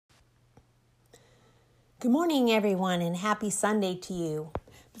Good morning, everyone, and happy Sunday to you.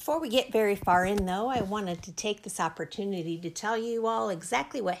 Before we get very far in, though, I wanted to take this opportunity to tell you all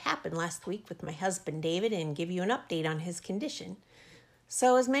exactly what happened last week with my husband, David, and give you an update on his condition.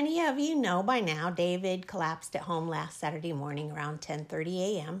 So, as many of you know by now, David collapsed at home last Saturday morning around 10:30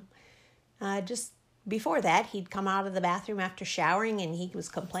 a.m. Just before that, he'd come out of the bathroom after showering and he was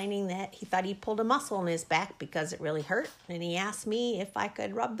complaining that he thought he pulled a muscle in his back because it really hurt. And he asked me if I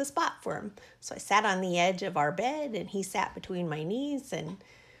could rub the spot for him. So I sat on the edge of our bed and he sat between my knees. And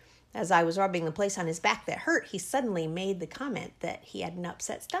as I was rubbing the place on his back that hurt, he suddenly made the comment that he had an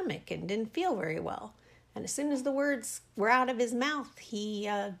upset stomach and didn't feel very well. And as soon as the words were out of his mouth, he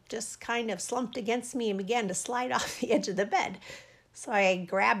just kind of slumped against me and began to slide off the edge of the bed. So I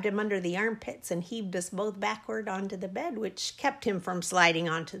grabbed him under the armpits and heaved us both backward onto the bed, which kept him from sliding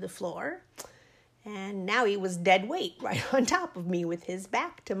onto the floor. And now he was dead weight right on top of me with his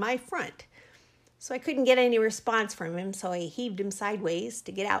back to my front. So I couldn't get any response from him, so I heaved him sideways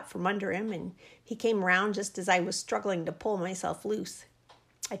to get out from under him, and he came around just as I was struggling to pull myself loose.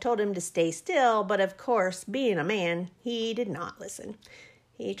 I told him to stay still, but of course, being a man, he did not listen.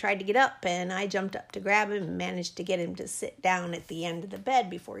 He tried to get up, and I jumped up to grab him and managed to get him to sit down at the end of the bed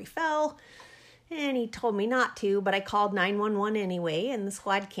before he fell. And he told me not to, but I called 911 anyway, and the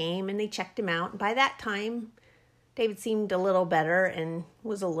squad came, and they checked him out. And by that time, David seemed a little better and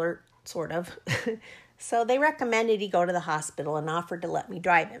was alert, sort of. So they recommended he go to the hospital and offered to let me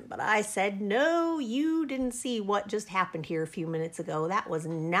drive him. But I said, no, you didn't see what just happened here a few minutes ago. That was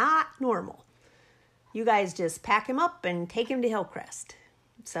not normal. You guys just pack him up and take him to Hillcrest.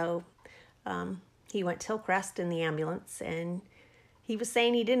 So he went to Hillcrest in the ambulance, and he was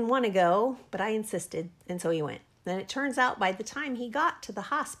saying he didn't want to go, but I insisted, and so he went. And it turns out by the time he got to the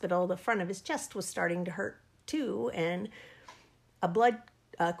hospital, the front of his chest was starting to hurt too, and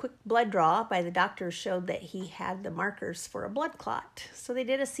a quick blood draw by the doctors showed that he had the markers for a blood clot. So they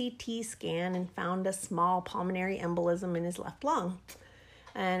did a CT scan and found a small pulmonary embolism in his left lung.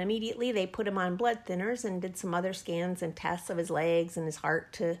 And immediately they put him on blood thinners and did some other scans and tests of his legs and his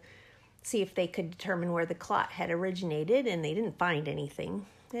heart to see if they could determine where the clot had originated, and they didn't find anything.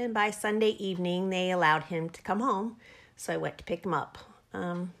 And by Sunday evening, they allowed him to come home, so I went to pick him up.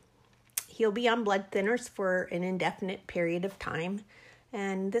 He'll be on blood thinners for an indefinite period of time,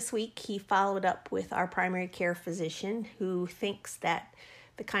 and this week he followed up with our primary care physician, who thinks that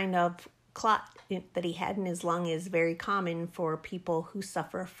the kind of clot that he had in his lung is very common for people who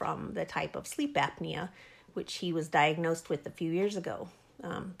suffer from the type of sleep apnea, which he was diagnosed with a few years ago.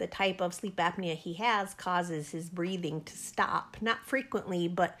 The type of sleep apnea he has causes his breathing to stop, not frequently,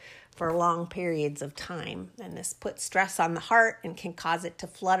 but for long periods of time. And this puts stress on the heart and can cause it to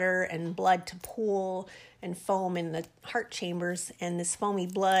flutter and blood to pool and foam in the heart chambers. And this foamy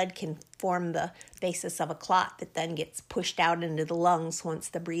blood can form the basis of a clot that then gets pushed out into the lungs once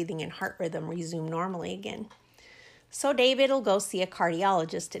the breathing and heart rhythm resume normally again. So David will go see a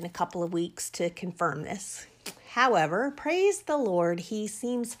cardiologist in a couple of weeks to confirm this. However, praise the Lord, he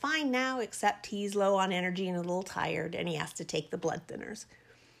seems fine now, except he's low on energy and a little tired, and he has to take the blood thinners.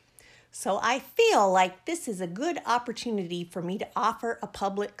 So I feel like this is a good opportunity for me to offer a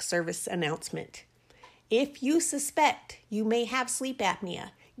public service announcement. If you suspect you may have sleep apnea,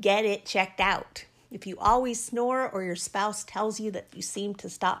 get it checked out. If you always snore or your spouse tells you that you seem to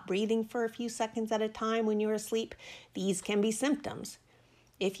stop breathing for a few seconds at a time when you're asleep, these can be symptoms.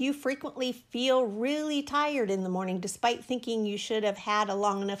 If you frequently feel really tired in the morning despite thinking you should have had a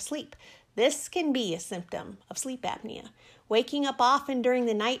long enough sleep, this can be a symptom of sleep apnea. Waking up often during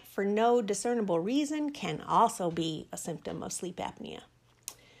the night for no discernible reason can also be a symptom of sleep apnea.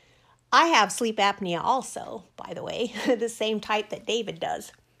 I have sleep apnea also, by the way, the same type that David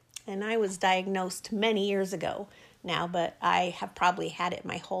does. And I was diagnosed many years ago now, but I have probably had it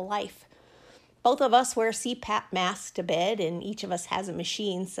my whole life. Both of us wear CPAP masks to bed, and each of us has a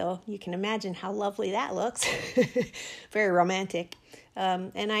machine, so you can imagine how lovely that looks. Very romantic.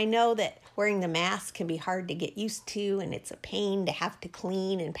 And I know that wearing the mask can be hard to get used to, and it's a pain to have to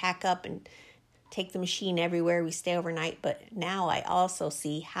clean and pack up and take the machine everywhere we stay overnight, but now I also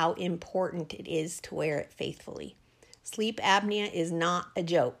see how important it is to wear it faithfully. Sleep apnea is not a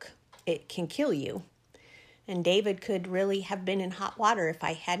joke. It can kill you. And David could really have been in hot water if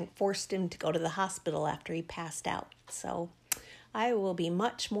I hadn't forced him to go to the hospital after he passed out. So I will be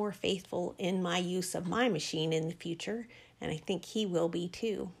much more faithful in my use of my machine in the future, and I think he will be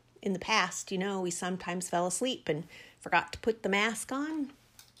too. In the past, we sometimes fell asleep and forgot to put the mask on,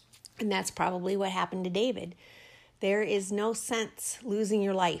 and that's probably what happened to David. There is no sense losing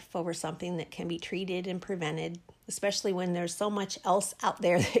your life over something that can be treated and prevented, especially when there's so much else out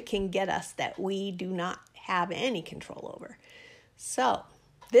there that can get us that we do not have any control over. So,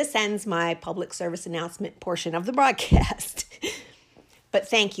 this ends my public service announcement portion of the broadcast. But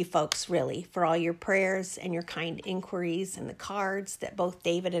thank you, folks, really, for all your prayers and your kind inquiries and the cards that both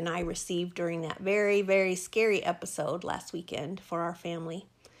David and I received during that very, very scary episode last weekend for our family.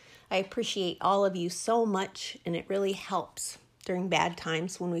 I appreciate all of you so much, and it really helps during bad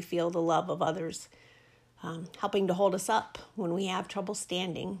times when we feel the love of others, helping to hold us up when we have trouble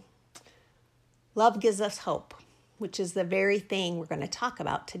standing. Love gives us hope, which is the very thing we're going to talk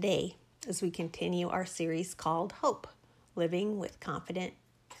about today as we continue our series called Hope. Living with confident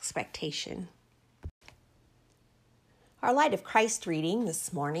expectation. Our Light of Christ reading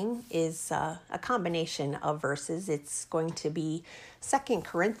this morning is a combination of verses. It's going to be 2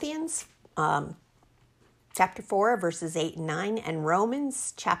 Corinthians chapter 4, verses 8 and 9, and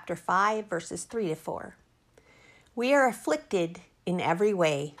Romans chapter 5, verses 3 to 4. We are afflicted in every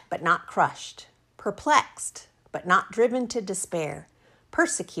way, but not crushed, perplexed, but not driven to despair,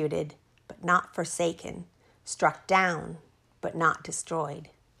 persecuted, but not forsaken, struck down, but not destroyed.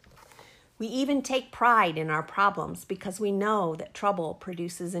 We even take pride in our problems because we know that trouble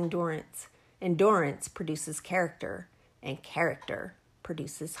produces endurance, endurance produces character, and character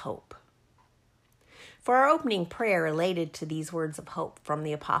produces hope. For our opening prayer related to these words of hope from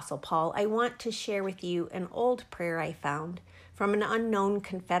the Apostle Paul, I want to share with you an old prayer I found from an unknown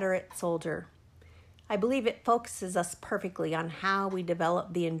Confederate soldier. I believe it focuses us perfectly on how we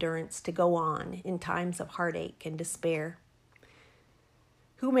develop the endurance to go on in times of heartache and despair.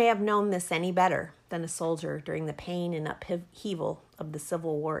 Who may have known this any better than a soldier during the pain and upheaval of the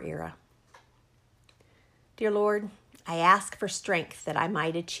Civil War era? Dear Lord, I ask for strength that I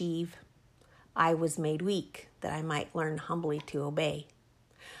might achieve. I was made weak that I might learn humbly to obey.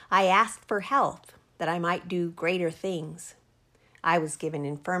 I asked for health that I might do greater things. I was given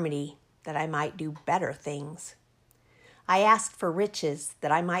infirmity that I might do better things. I asked for riches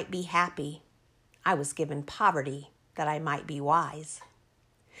that I might be happy. I was given poverty that I might be wise.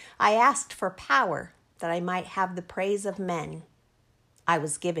 I asked for power that I might have the praise of men. I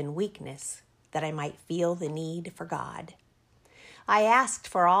was given weakness that I might feel the need for God. I asked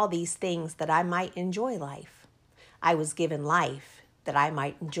for all these things that I might enjoy life. I was given life that I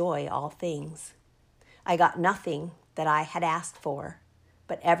might enjoy all things. I got nothing that I had asked for,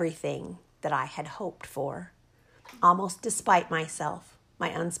 but everything that I had hoped for. Almost despite myself, my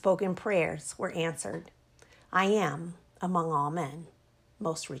unspoken prayers were answered. I am, among all men,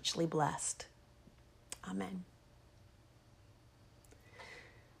 most richly blessed. Amen.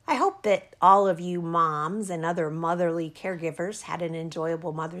 I hope that all of you moms and other motherly caregivers had an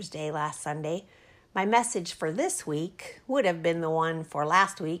enjoyable Mother's Day last Sunday. My message for this week would have been the one for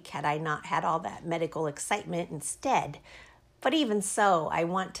last week had I not had all that medical excitement instead. But even so, I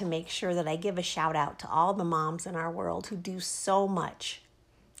want to make sure that I give a shout out to all the moms in our world who do so much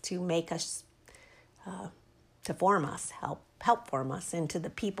to make us, to form us, help form us into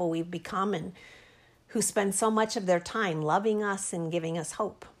the people we've become, and who spend so much of their time loving us and giving us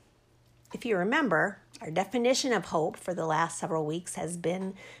hope. If you remember, our definition of hope for the last several weeks has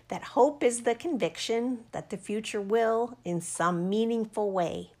been that hope is the conviction that the future will, in some meaningful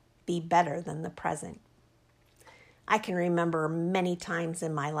way, be better than the present. I can remember many times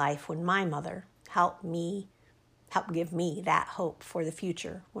in my life when my mother helped give me that hope for the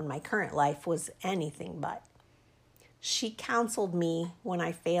future when my current life was anything but. She counseled me when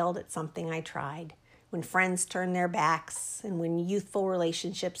I failed at something I tried, when friends turned their backs, and when youthful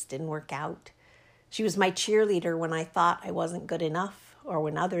relationships didn't work out. She was my cheerleader when I thought I wasn't good enough or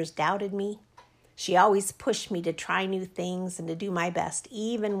when others doubted me. She always pushed me to try new things and to do my best,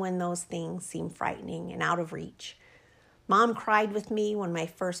 even when those things seemed frightening and out of reach. Mom cried with me when my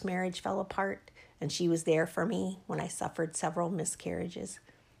first marriage fell apart, and she was there for me when I suffered several miscarriages.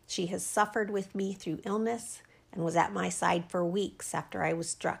 She has suffered with me through illness and was at my side for weeks after I was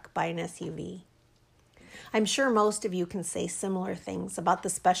struck by an SUV. I'm sure most of you can say similar things about the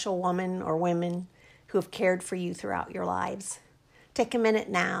special woman or women who have cared for you throughout your lives. Take a minute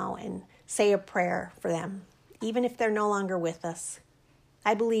now and say a prayer for them, even if they're no longer with us.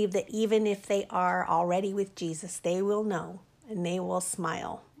 I believe that even if they are already with Jesus, they will know and they will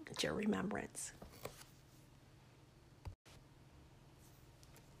smile at your remembrance.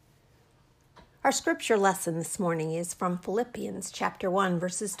 Our scripture lesson this morning is from Philippians chapter 1,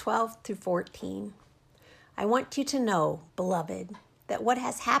 verses 12 through 14. I want you to know, beloved, that what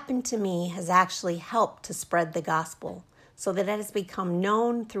has happened to me has actually helped to spread the gospel, so that it has become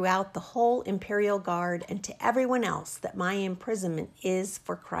known throughout the whole imperial guard and to everyone else that my imprisonment is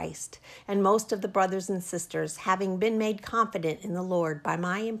for Christ. And most of the brothers and sisters, having been made confident in the Lord by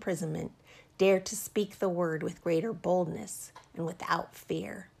my imprisonment, dare to speak the word with greater boldness and without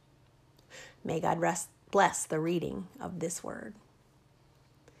fear. May God bless the reading of this word.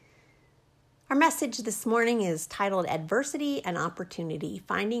 Our message this morning is titled Adversity and Opportunity,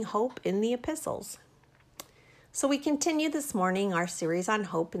 Finding Hope in the Epistles. So we continue this morning our series on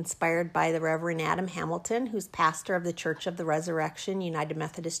hope inspired by the Reverend Adam Hamilton, who's pastor of the Church of the Resurrection United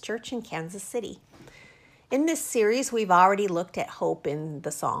Methodist Church in Kansas City. In this series, we've already looked at hope in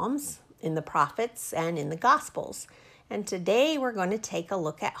the Psalms, in the prophets, and in the Gospels. And today we're going to take a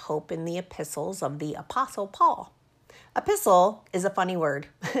look at hope in the epistles of the Apostle Paul. Epistle is a funny word,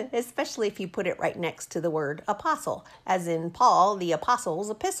 especially if you put it right next to the word apostle, as in Paul, the apostle's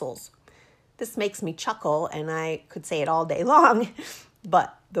epistles. This makes me chuckle, and I could say it all day long,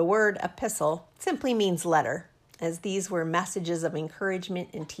 but the word epistle simply means letter, as these were messages of encouragement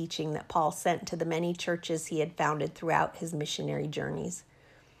and teaching that Paul sent to the many churches he had founded throughout his missionary journeys.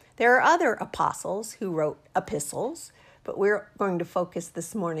 There are other apostles who wrote epistles, but we're going to focus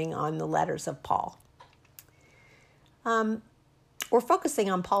this morning on the letters of Paul. We're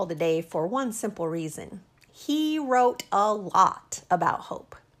focusing on Paul today for one simple reason. He wrote a lot about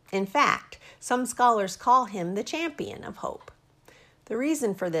hope. In fact, some scholars call him the champion of hope. The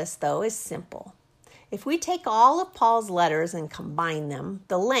reason for this, though, is simple. If we take all of Paul's letters and combine them,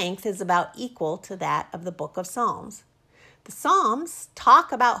 the length is about equal to that of the book of Psalms. The Psalms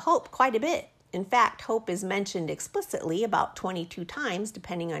talk about hope quite a bit. In fact, hope is mentioned explicitly about 22 times,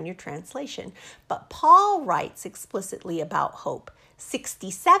 depending on your translation. But Paul writes explicitly about hope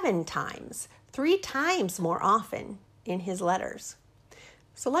 67 times, 3 times more often in his letters.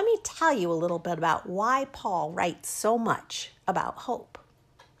 So let me tell you a little bit about why Paul writes so much about hope.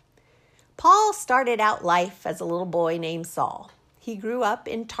 Paul started out life as a little boy named Saul. He grew up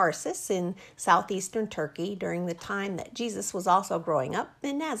in Tarsus in southeastern Turkey during the time that Jesus was also growing up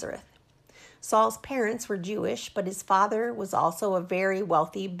in Nazareth. Saul's parents were Jewish, but his father was also a very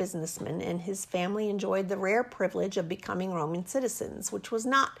wealthy businessman, and his family enjoyed the rare privilege of becoming Roman citizens, which was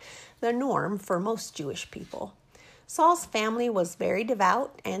not the norm for most Jewish people. Saul's family was very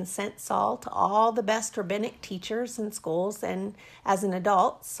devout and sent Saul to all the best rabbinic teachers and schools, and as an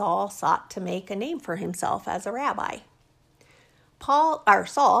adult, Saul sought to make a name for himself as a rabbi. Saul,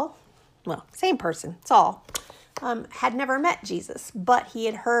 had never met Jesus, but he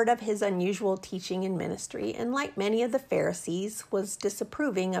had heard of his unusual teaching and ministry, and like many of the Pharisees, was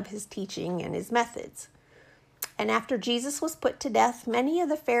disapproving of his teaching and his methods. And after Jesus was put to death, many of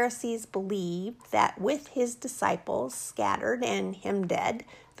the Pharisees believed that with his disciples scattered and him dead,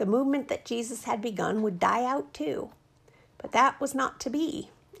 the movement that Jesus had begun would die out too. But that was not to be.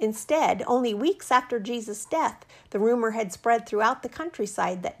 Instead, only weeks after Jesus' death, the rumor had spread throughout the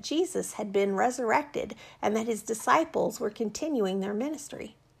countryside that Jesus had been resurrected and that his disciples were continuing their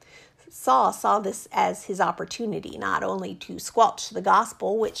ministry. Saul saw this as his opportunity, not only to squelch the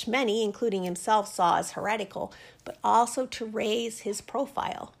gospel, which many, including himself, saw as heretical, but also to raise his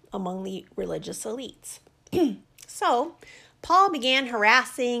profile among the religious elites. So, Paul began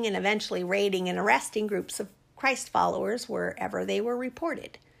harassing and eventually raiding and arresting groups of Christ followers wherever they were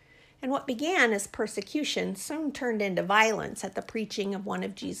reported. And what began as persecution soon turned into violence at the preaching of one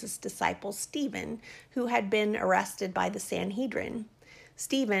of Jesus' disciples, Stephen, who had been arrested by the Sanhedrin.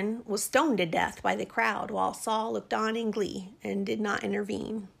 Stephen was stoned to death by the crowd while Saul looked on in glee and did not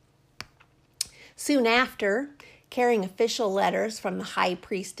intervene. Soon after, carrying official letters from the high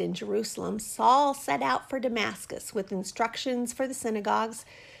priest in Jerusalem, Saul set out for Damascus with instructions for the synagogues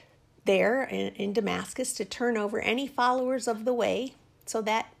there in Damascus to turn over any followers of the way so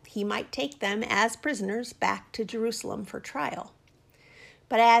that he might take them as prisoners back to Jerusalem for trial.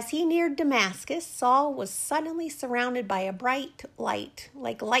 But as he neared Damascus, Saul was suddenly surrounded by a bright light,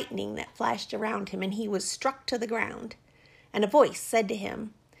 like lightning that flashed around him, and he was struck to the ground. And a voice said to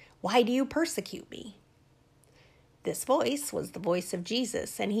him, "Why do you persecute me?" This voice was the voice of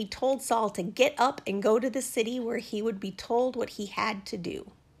Jesus, and he told Saul to get up and go to the city where he would be told what he had to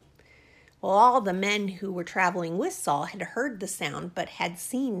do. Well, all the men who were traveling with Saul had heard the sound, but had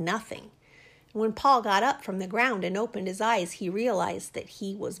seen nothing. When Paul got up from the ground and opened his eyes, he realized that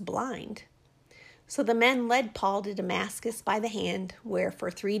he was blind. So the men led Paul to Damascus by the hand, where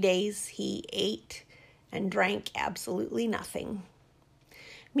for 3 days he ate and drank absolutely nothing.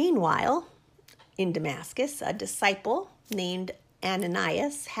 Meanwhile, in Damascus, a disciple named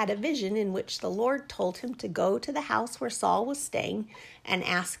Ananias had a vision in which the Lord told him to go to the house where Saul was staying and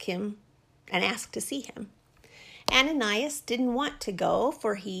ask to see him. Ananias didn't want to go,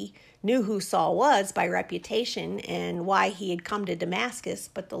 for he knew who Saul was by reputation and why he had come to Damascus,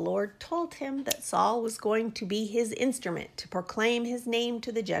 but the Lord told him that Saul was going to be his instrument to proclaim his name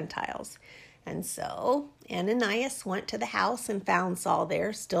to the Gentiles. And so Ananias went to the house and found Saul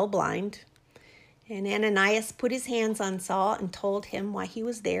there, still blind. And Ananias put his hands on Saul and told him why he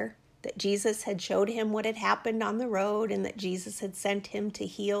was there, that Jesus had showed him what had happened on the road and that Jesus had sent him to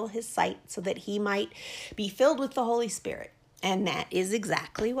heal his sight so that he might be filled with the Holy Spirit. And that is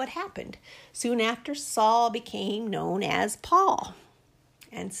exactly what happened. Soon after, Saul became known as Paul.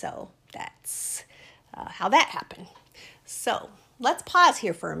 And so that's how that happened. So let's pause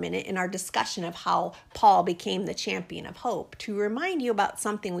here for a minute in our discussion of how Paul became the champion of hope to remind you about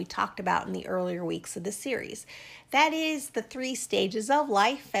something we talked about in the earlier weeks of the series. That is the 3 stages of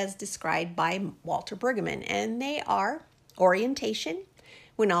life as described by Walter Brueggemann. And they are orientation,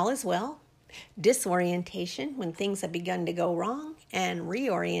 when all is well; disorientation, when things have begun to go wrong; and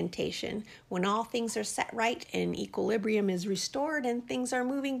reorientation, when all things are set right and equilibrium is restored and things are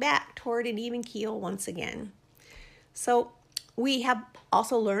moving back toward an even keel once again. So we have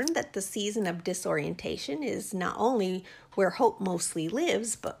also learned that the season of disorientation is not only where hope mostly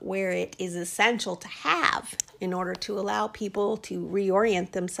lives, but where it is essential to have in order to allow people to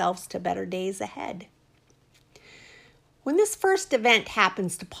reorient themselves to better days ahead. When this first event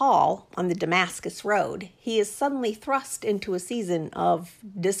happens to Paul on the Damascus Road, he is suddenly thrust into a season of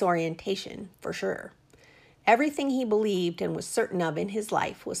disorientation, for sure. Everything he believed and was certain of in his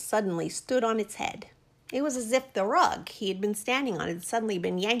life was suddenly stood on its head. It was as if the rug he had been standing on had suddenly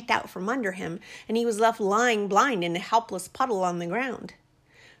been yanked out from under him, and he was left lying blind in a helpless puddle on the ground.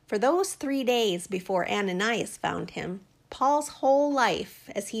 For those 3 days before Ananias found him, Paul's whole life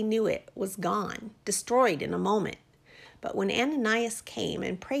as he knew it was gone, destroyed in a moment. But when Ananias came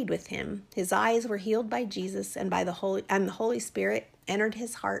and prayed with him, his eyes were healed by Jesus, and the Holy Spirit entered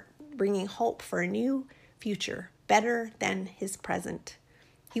his heart, bringing hope for a new future, better than his present.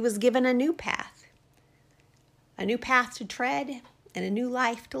 He was given a new path to tread, and a new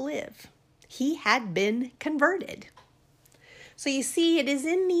life to live. He had been converted. So you see, it is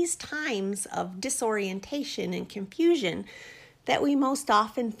in these times of disorientation and confusion that we most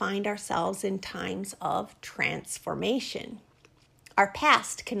often find ourselves in times of transformation. Our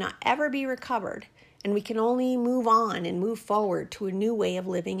past cannot ever be recovered, and we can only move on and move forward to a new way of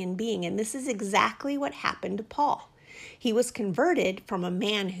living and being. And this is exactly what happened to Paul. He was converted from a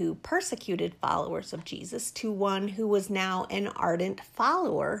man who persecuted followers of Jesus to one who was now an ardent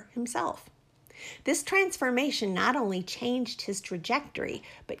follower himself. This transformation not only changed his trajectory,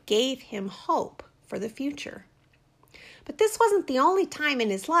 but gave him hope for the future. But this wasn't the only time in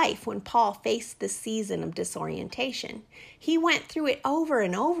his life when Paul faced this season of disorientation. He went through it over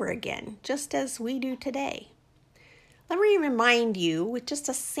and over again, just as we do today. Let me remind you with just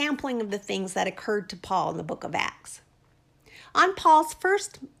a sampling of the things that occurred to Paul in the book of Acts. On Paul's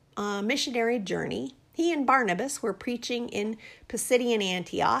first missionary journey, he and Barnabas were preaching in Pisidian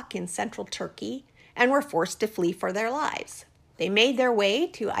Antioch in central Turkey and were forced to flee for their lives. They made their way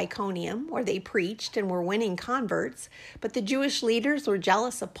to Iconium, where they preached and were winning converts, but the Jewish leaders were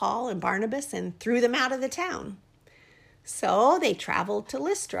jealous of Paul and Barnabas and threw them out of the town. So they traveled to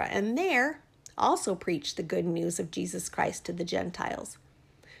Lystra, and there also preached the good news of Jesus Christ to the Gentiles.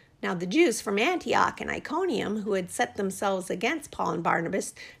 Now the Jews from Antioch and Iconium, who had set themselves against Paul and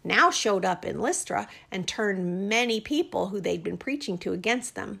Barnabas, now showed up in Lystra and turned many people who they'd been preaching to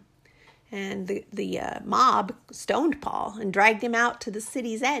against them. And the mob stoned Paul and dragged him out to the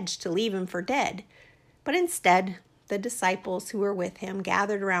city's edge to leave him for dead. But instead, the disciples who were with him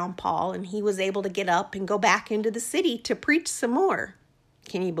gathered around Paul, and he was able to get up and go back into the city to preach some more.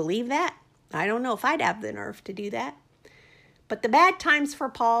 Can you believe that? I don't know if I'd have the nerve to do that. But the bad times for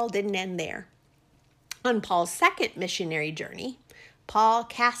Paul didn't end there. On Paul's second missionary journey, Paul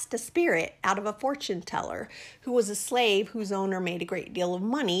cast a spirit out of a fortune teller who was a slave whose owner made a great deal of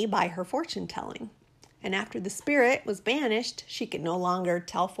money by her fortune telling. And after the spirit was banished, she could no longer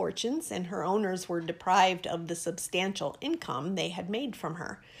tell fortunes, and her owners were deprived of the substantial income they had made from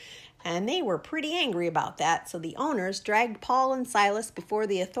her. And they were pretty angry about that, so the owners dragged Paul and Silas before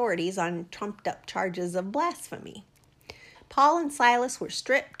the authorities on trumped-up charges of blasphemy. Paul and Silas were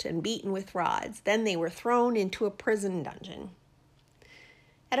stripped and beaten with rods. Then they were thrown into a prison dungeon.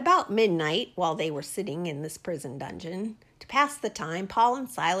 At about midnight, while they were sitting in this prison dungeon, to pass the time, Paul and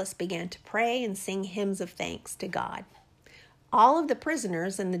Silas began to pray and sing hymns of thanks to God. All of the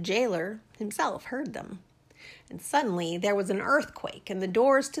prisoners and the jailer himself heard them. And suddenly there was an earthquake, and the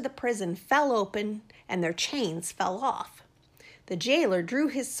doors to the prison fell open, and their chains fell off. The jailer drew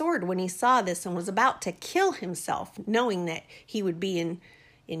his sword when he saw this and was about to kill himself, knowing that he would be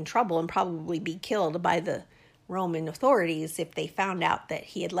in trouble and probably be killed by the Roman authorities if they found out that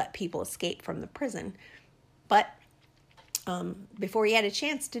he had let people escape from the prison. But Before he had a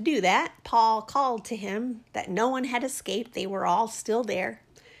chance to do that, Paul called to him that no one had escaped. They were all still there.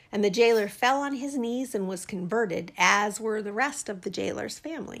 And the jailer fell on his knees and was converted, as were the rest of the jailer's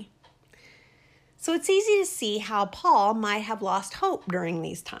family. So it's easy to see how Paul might have lost hope during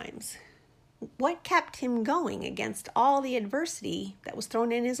these times. What kept him going against all the adversity that was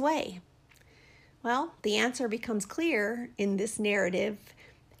thrown in his way? Well, the answer becomes clear in this narrative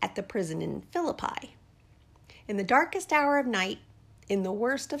at the prison in Philippi. In the darkest hour of night, in the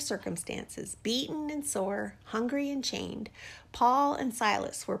worst of circumstances, beaten and sore, hungry and chained, Paul and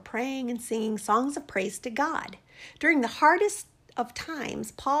Silas were praying and singing songs of praise to God. During the hardest of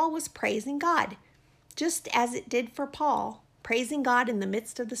times, Paul was praising God. Just as it did for Paul, praising God in the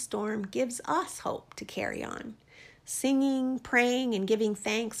midst of the storm gives us hope to carry on. Singing, praying, and giving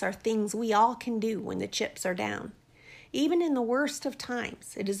thanks are things we all can do when the chips are down. Even in the worst of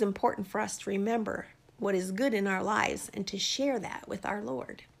times, it is important for us to remember what is good in our lives and to share that with our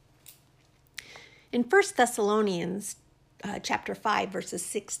Lord. In 1 Thessalonians chapter 5, verses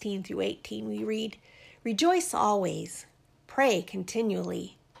 16 through 18, we read, "Rejoice always, pray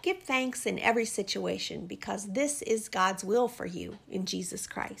continually, give thanks in every situation, because this is God's will for you in Jesus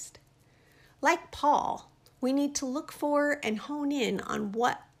Christ." Like Paul, we need to look for and hone in on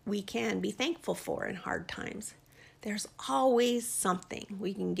what we can be thankful for in hard times. There's always something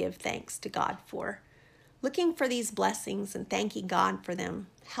we can give thanks to God for. Looking for these blessings and thanking God for them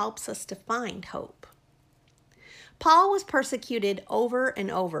helps us to find hope. Paul was persecuted over and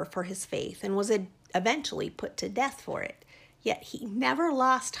over for his faith and was eventually put to death for it. Yet he never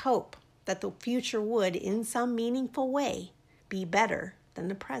lost hope that the future would, in some meaningful way, be better than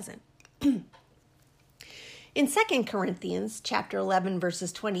the present. In 2 Corinthians chapter 11,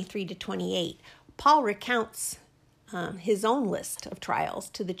 verses 23 to 28, Paul recounts his own list of trials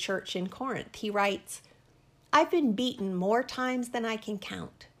to the church in Corinth. He writes, "I've been beaten more times than I can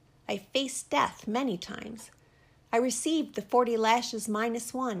count. I faced death many times. I received the 40 lashes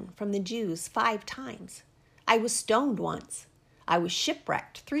minus 1 from the Jews 5 times. I was stoned once. I was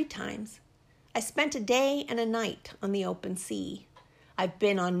shipwrecked 3 times. I spent a day and a night on the open sea. I've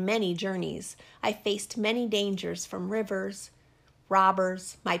been on many journeys. I faced many dangers from rivers,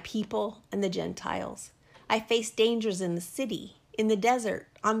 robbers, my people, and the Gentiles. I faced dangers in the city, in the desert,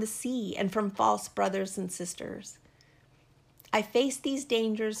 on the sea, and from false brothers and sisters. I faced these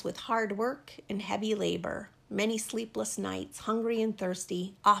dangers with hard work and heavy labor, many sleepless nights, hungry and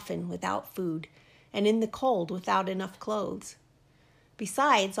thirsty, often without food, and in the cold without enough clothes.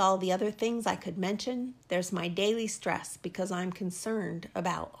 Besides all the other things I could mention, there's my daily stress because I'm concerned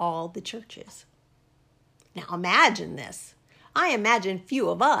about all the churches." Now imagine this. I imagine few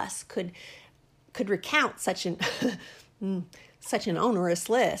of us could recount such an onerous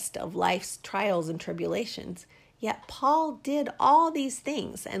list of life's trials and tribulations. Yet Paul did all these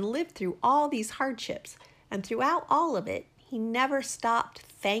things and lived through all these hardships. And throughout all of it, he never stopped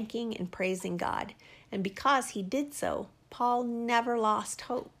thanking and praising God. And because he did so, Paul never lost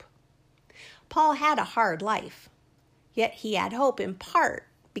hope. Paul had a hard life, yet he had hope in part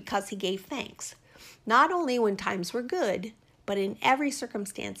because he gave thanks, not only when times were good, but in every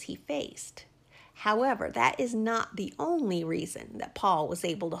circumstance he faced. However, that is not the only reason that Paul was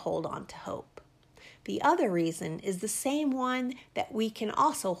able to hold on to hope. The other reason is the same one that we can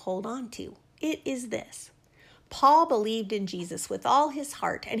also hold on to. It is this. Paul believed in Jesus with all his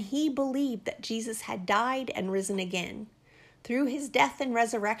heart, and he believed that Jesus had died and risen again. Through his death and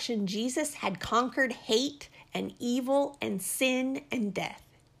resurrection, Jesus had conquered hate and evil and sin and death.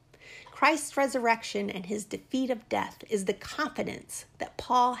 Christ's resurrection and his defeat of death is the confidence that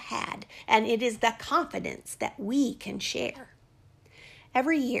Paul had, and it is the confidence that we can share.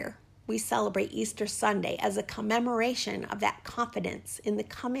 Every year, we celebrate Easter Sunday as a commemoration of that confidence in the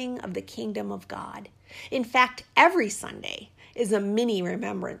coming of the kingdom of God. In fact, every Sunday is a mini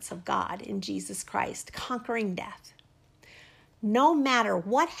remembrance of God in Jesus Christ conquering death. No matter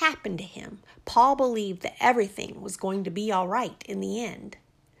what happened to him, Paul believed that everything was going to be all right in the end.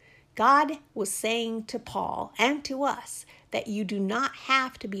 God was saying to Paul and to us that you do not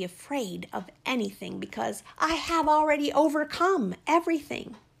have to be afraid of anything because I have already overcome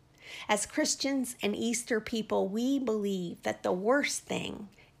everything. As Christians and Easter people, we believe that the worst thing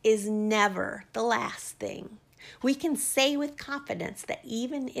is never the last thing. We can say with confidence that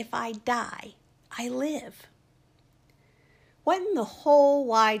even if I die, I live. What in the whole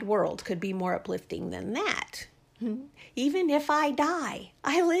wide world could be more uplifting than that? Even if I die,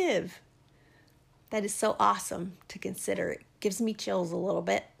 I live. That is so awesome to consider. It gives me chills a little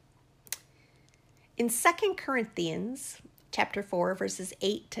bit. In 2 Corinthians chapter 4, verses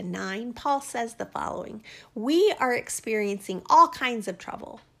 8 to 9, Paul says the following: "We are experiencing all kinds of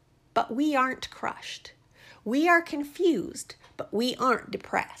trouble, but we aren't crushed. We are confused, but we aren't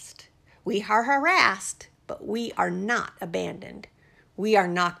depressed. We are harassed, but we are not abandoned. We are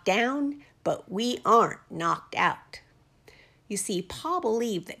knocked down, but we aren't knocked out." You see, Paul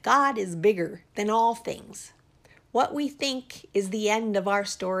believed that God is bigger than all things. What we think is the end of our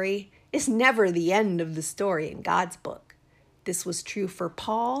story is never the end of the story in God's book. This was true for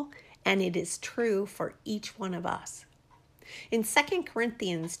Paul, and it is true for each one of us. In 2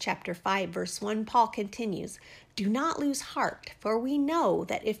 Corinthians chapter 5, verse 1, Paul continues, "Do not lose heart, for we know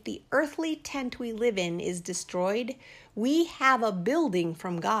that if the earthly tent we live in is destroyed, we have a building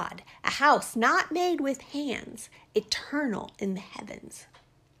from God, a house not made with hands, eternal in the heavens."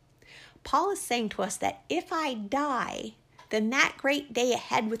 Paul is saying to us that if I die, then that great day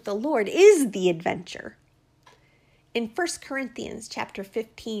ahead with the Lord is the adventure. In 1 Corinthians chapter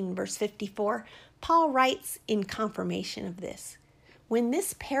 15, verse 54, Paul writes in confirmation of this, "When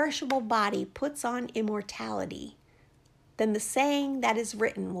this perishable body puts on immortality, then the saying that is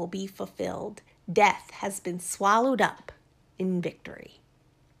written will be fulfilled. Death has been swallowed up in victory."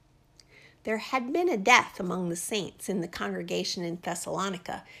 There had been a death among the saints in the congregation in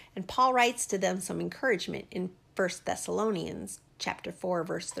Thessalonica, and Paul writes to them some encouragement in 1 Thessalonians chapter 4,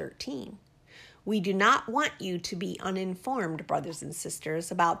 verse 13. "We do not want you to be uninformed, brothers and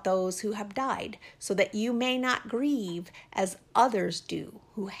sisters, about those who have died, so that you may not grieve as others do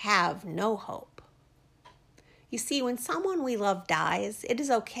who have no hope." You see, when someone we love dies, it is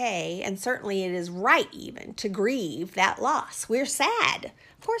okay, and certainly it is right even, to grieve that loss. We're sad.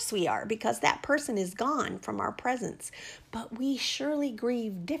 Of course we are, because that person is gone from our presence. But we surely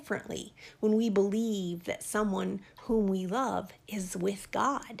grieve differently when we believe that someone whom we love is with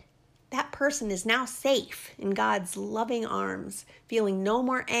God. That person is now safe in God's loving arms, feeling no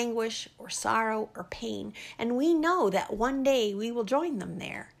more anguish or sorrow or pain, and we know that one day we will join them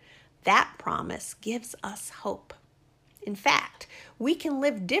there. That promise gives us hope. In fact, we can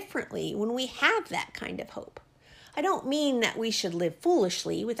live differently when we have that kind of hope. I don't mean that we should live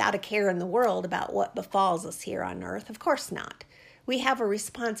foolishly without a care in the world about what befalls us here on earth. Of course not. We have a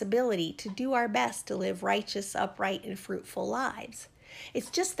responsibility to do our best to live righteous, upright, and fruitful lives. It's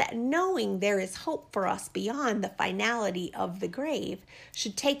just that knowing there is hope for us beyond the finality of the grave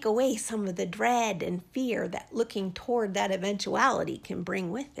should take away some of the dread and fear that looking toward that eventuality can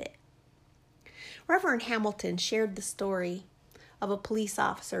bring with it. Reverend Hamilton shared the story of a police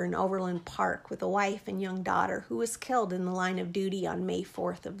officer in Overland Park with a wife and young daughter who was killed in the line of duty on May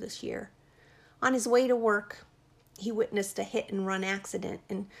 4th of this year. On his way to work, he witnessed a hit-and-run accident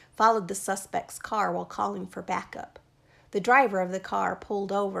and followed the suspect's car while calling for backup. The driver of the car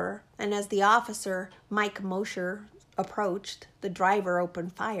pulled over, and as the officer, Mike Mosher, approached, the driver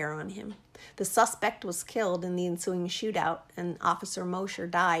opened fire on him. The suspect was killed in the ensuing shootout, and Officer Mosher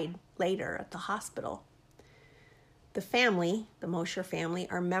died later at the hospital. The family, the Mosher family,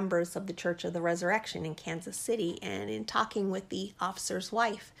 are members of the Church of the Resurrection in Kansas City, and in talking with the officer's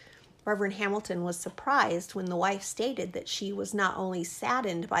wife, Reverend Hamilton was surprised when the wife stated that she was not only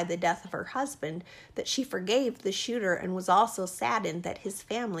saddened by the death of her husband, that she forgave the shooter and was also saddened that his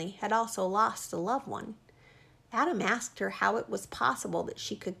family had also lost a loved one. Adam asked her how it was possible that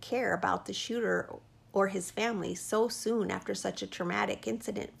she could care about the shooter or his family so soon after such a traumatic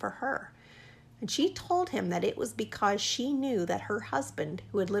incident for her. And she told him that it was because she knew that her husband,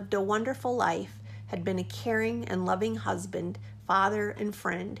 who had lived a wonderful life, had been a caring and loving husband, father, and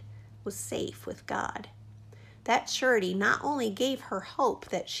friend, was safe with God. That surety not only gave her hope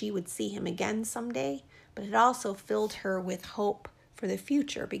that she would see him again someday, but it also filled her with hope for the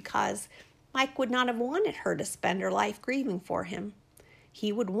future, because Mike would not have wanted her to spend her life grieving for him.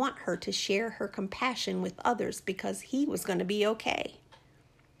 He would want her to share her compassion with others because he was going to be okay.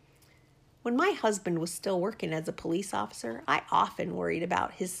 When my husband was still working as a police officer, I often worried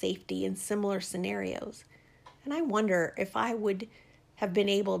about his safety in similar scenarios, and I wonder if I would have been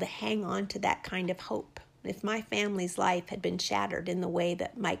able to hang on to that kind of hope if my family's life had been shattered in the way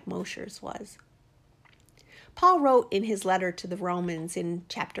that Mike Mosher's was. Paul wrote in his letter to the Romans in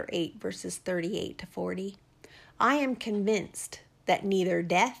chapter 8, verses 38 to 40, "I am convinced that neither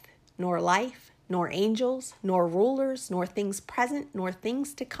death, nor life, nor angels, nor rulers, nor things present, nor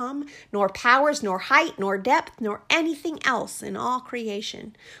things to come, nor powers, nor height, nor depth, nor anything else in all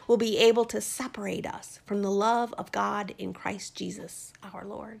creation will be able to separate us from the love of God in Christ Jesus our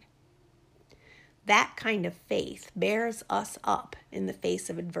Lord." That kind of faith bears us up in the face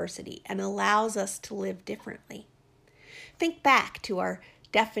of adversity and allows us to live differently. Think back to our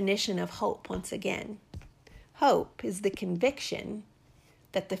definition of hope once again. Hope is the conviction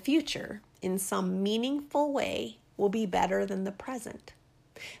that the future, in some meaningful way, will be better than the present.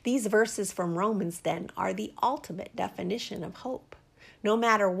 These verses from Romans, then, are the ultimate definition of hope. No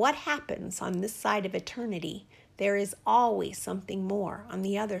matter what happens on this side of eternity, there is always something more on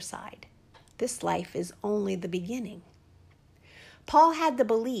the other side. This life is only the beginning. Paul had the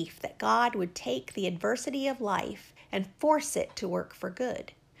belief that God would take the adversity of life and force it to work for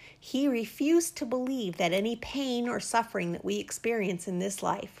good. He refused to believe that any pain or suffering that we experience in this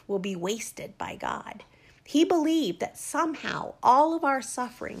life will be wasted by God. He believed that somehow all of our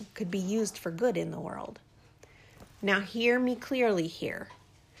suffering could be used for good in the world. Now hear me clearly here.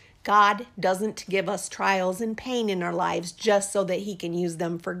 God doesn't give us trials and pain in our lives just so that he can use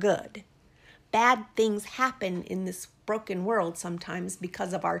them for good. Bad things happen in this broken world sometimes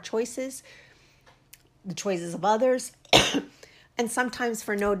because of our choices, the choices of others, and sometimes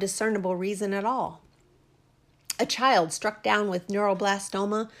for no discernible reason at all. A child struck down with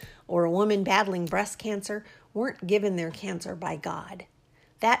neuroblastoma or a woman battling breast cancer weren't given their cancer by God.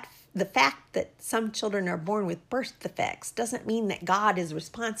 The fact that some children are born with birth defects doesn't mean that God is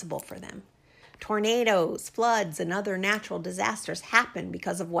responsible for them. Tornadoes, floods, and other natural disasters happen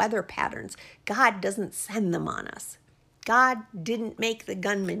because of weather patterns. God doesn't send them on us. God didn't make the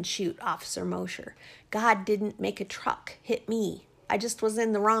gunman shoot Officer Mosher. God didn't make a truck hit me. I just was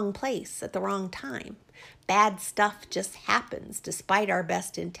in the wrong place at the wrong time. Bad stuff just happens despite our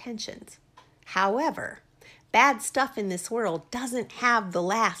best intentions. However, bad stuff in this world doesn't have the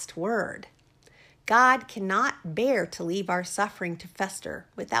last word. God cannot bear to leave our suffering to fester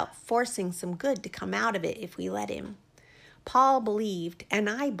without forcing some good to come out of it if we let him. Paul believed, and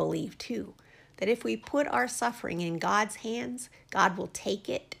I believe too, that if we put our suffering in God's hands, God will take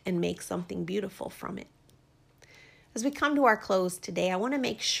it and make something beautiful from it. As we come to our close today, I want to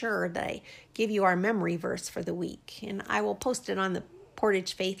make sure that I give you our memory verse for the week, and I will post it on the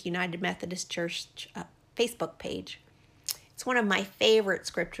Portage Faith United Methodist Church Facebook page. It's one of my favorite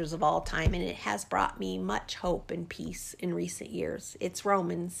scriptures of all time, and it has brought me much hope and peace in recent years. It's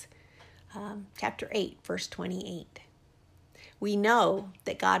Romans chapter 8, verse 28. We know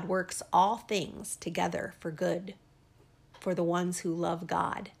that God works all things together for good, for the ones who love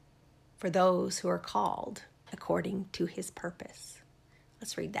God, for those who are called according to his purpose.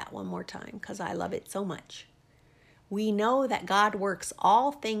 Let's read that one more time because I love it so much. We know that God works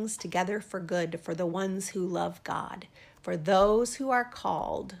all things together for good for the ones who love God, for those who are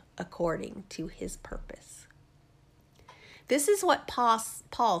called according to his purpose. This is what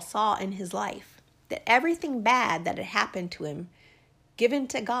Paul saw in his life, that everything bad that had happened to him, given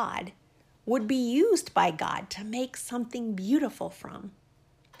to God, would be used by God to make something beautiful from.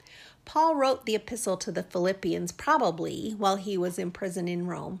 Paul wrote the epistle to the Philippians probably while he was in prison in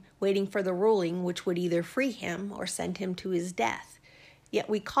Rome, waiting for the ruling which would either free him or send him to his death. Yet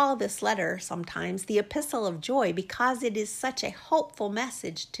we call this letter sometimes the Epistle of Joy because it is such a hopeful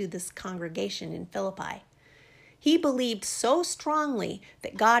message to this congregation in Philippi. He believed so strongly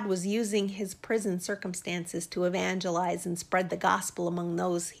that God was using his prison circumstances to evangelize and spread the gospel among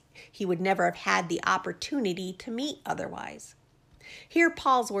those he would never have had the opportunity to meet otherwise. Hear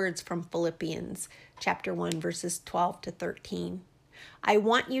Paul's words from Philippians chapter 1, verses 12 to 13. I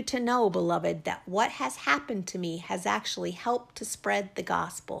want you to know, beloved, that what has happened to me has actually helped to spread the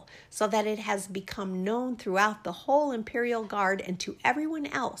gospel, so that it has become known throughout the whole imperial guard and to everyone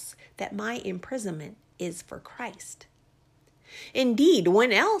else that my imprisonment is for Christ. Indeed,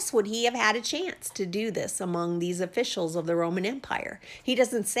 when else would he have had a chance to do this among these officials of the Roman Empire? He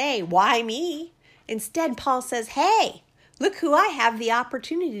doesn't say, why me? Instead, Paul says, hey, look who I have the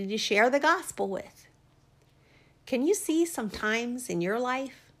opportunity to share the gospel with. Can you see sometimes in your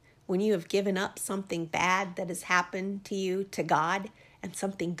life when you have given up something bad that has happened to you to God and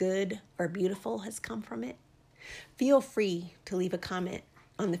something good or beautiful has come from it? Feel free to leave a comment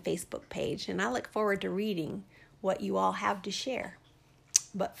on the Facebook page, and I look forward to reading what you all have to share.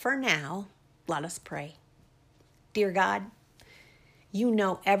 But for now, let us pray. Dear God, you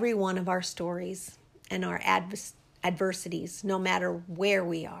know every one of our stories and our adversities, no matter where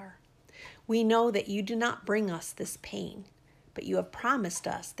we are. We know that you do not bring us this pain, but you have promised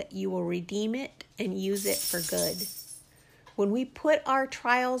us that you will redeem it and use it for good. When we put our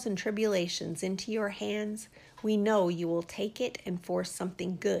trials and tribulations into your hands, we know you will take it and force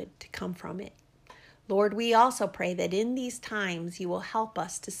something good to come from it. Lord, we also pray that in these times you will help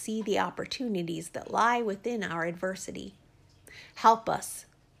us to see the opportunities that lie within our adversity. Help us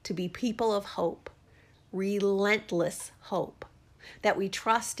to be people of hope, relentless hope, that we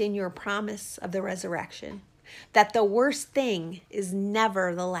trust in your promise of the resurrection, that the worst thing is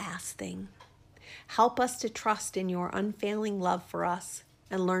never the last thing. Help us to trust in your unfailing love for us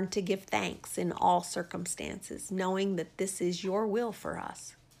and learn to give thanks in all circumstances, knowing that this is your will for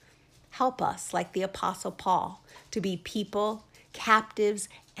us. Help us, like the Apostle Paul, to be people, captives,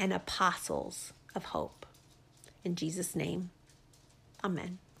 and apostles of hope. In Jesus' name,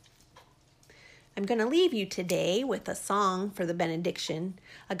 amen. I'm going to leave you today with a song for the benediction,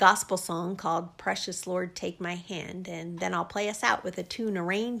 a gospel song called Precious Lord, Take My Hand, and then I'll play us out with a tune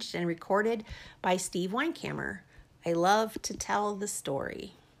arranged and recorded by Steve Weinkammer. I love to tell the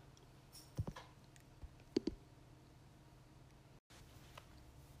story.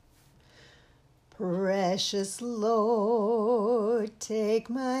 Precious Lord, take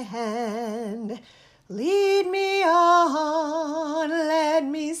my hand, lead me on, let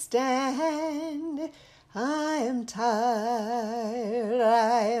me stand. I am tired,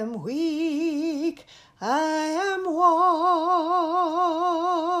 I am weak, I am worn.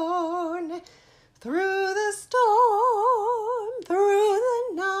 Through the storm, through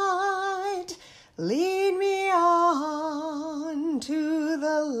the night, lead me on to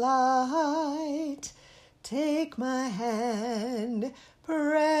the light. Take my hand,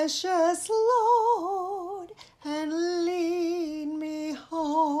 precious Lord.